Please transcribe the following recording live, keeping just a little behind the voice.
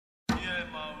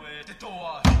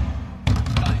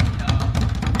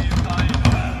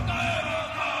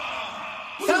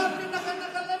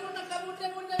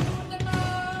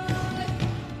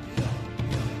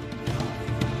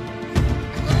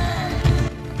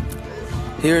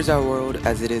Here is our world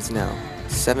as it is now.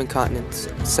 7 continents,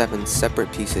 7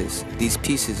 separate pieces. These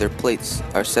pieces or plates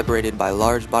are separated by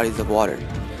large bodies of water.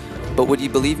 But would you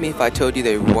believe me if I told you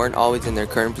they weren't always in their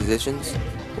current positions?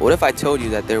 What if I told you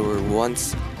that there were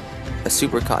once a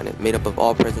supercontinent made up of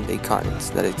all present-day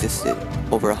continents that existed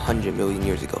over 100 million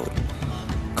years ago,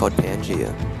 called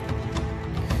Pangaea?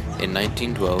 In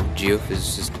 1912,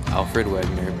 geophysicist Alfred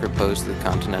Wegener proposed the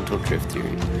continental drift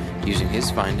theory. Using his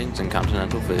findings in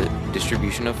continental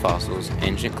distribution of fossils,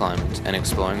 ancient climates, and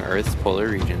exploring Earth's polar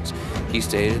regions, he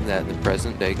stated that the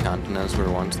present-day continents were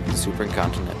once the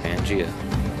supercontinent Pangaea.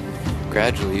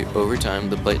 Gradually, over time,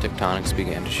 the plate tectonics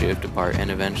began to shift apart,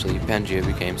 and eventually Pangaea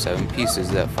became 7 pieces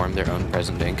that formed their own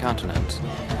present-day continents.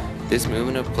 This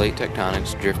movement of plate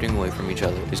tectonics drifting away from each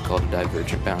other is called a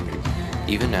divergent boundary.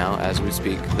 Even now, as we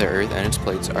speak, the Earth and its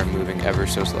plates are moving ever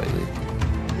so slightly.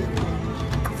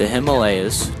 The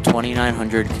Himalayas,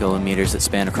 2,900 kilometers that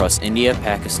span across India,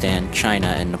 Pakistan, China,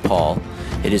 and Nepal.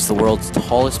 It is the world's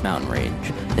tallest mountain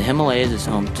range. The Himalayas is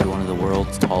home to one of the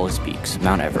world's tallest peaks,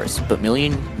 Mount Everest, but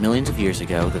millions of years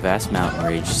ago, the vast mountain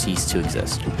range ceased to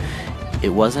exist. It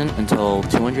wasn't until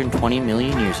 220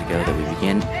 million years ago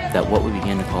that what we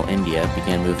began to call India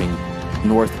began moving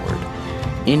northward.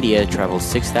 India traveled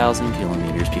 6,000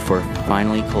 kilometers before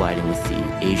finally colliding with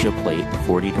the Asia plate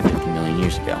 40 to 50 million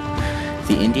years ago.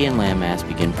 The Indian landmass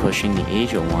began pushing the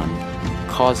Asia one,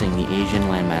 causing the Asian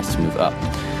landmass to move up.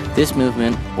 This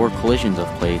movement, or collisions of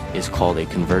plate, is called a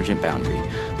convergent boundary.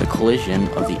 The collision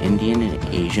of the Indian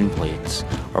and Asian plates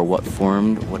are what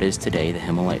formed what is today the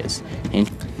Himalayas.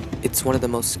 It's one of the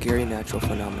most scary natural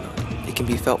phenomena. It can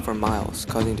be felt for miles,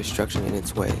 causing destruction in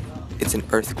its way. It's an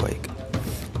earthquake.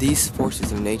 These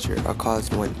forces of nature are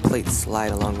caused when plates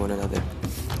slide along one another.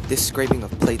 This scraping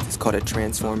of plates is called a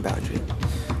transform boundary.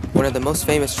 One of the most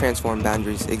famous transform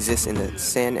boundaries exists in the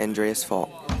San Andreas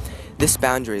Fault. This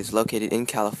boundary is located in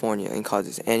California and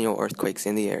causes annual earthquakes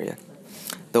in the area.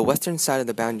 The western side of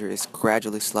the boundary is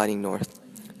gradually sliding north.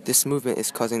 This movement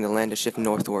is causing the land to shift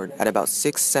northward at about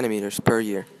 6 centimeters per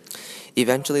year.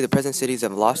 Eventually, the present cities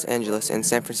of Los Angeles and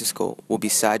San Francisco will be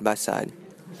side by side.